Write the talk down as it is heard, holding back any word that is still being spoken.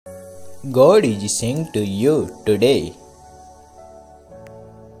God is saying to you today.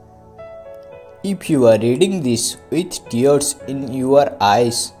 If you are reading this with tears in your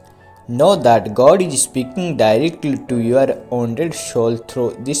eyes, know that God is speaking directly to your wounded soul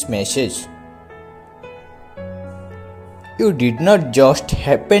through this message. You did not just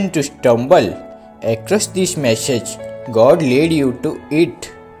happen to stumble across this message, God led you to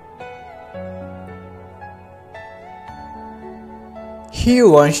it. He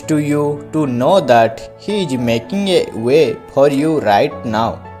wants you to know that He is making a way for you right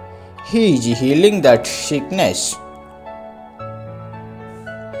now. He is healing that sickness.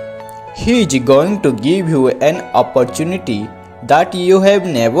 He is going to give you an opportunity that you have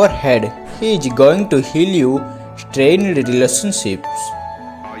never had. He is going to heal you strained relationships.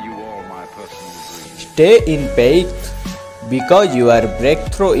 Stay in faith because your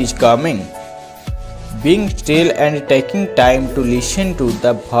breakthrough is coming. Being still and taking time to listen to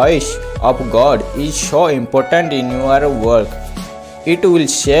the voice of God is so important in your work. It will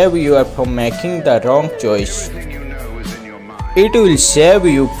save you from making the wrong choice. It will save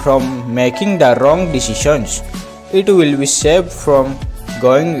you from making the wrong decisions. It will be saved from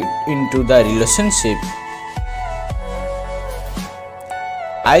going into the relationship.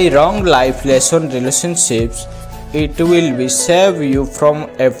 Wrong life lesson relationships. It will be save you from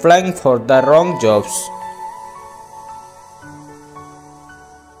applying for the wrong jobs.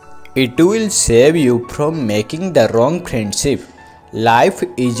 It will save you from making the wrong friendship. Life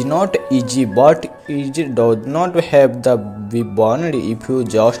is not easy, but it does not have to be bond if you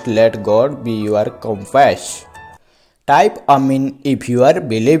just let God be your compass. Type Amen if you are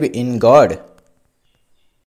believe in God.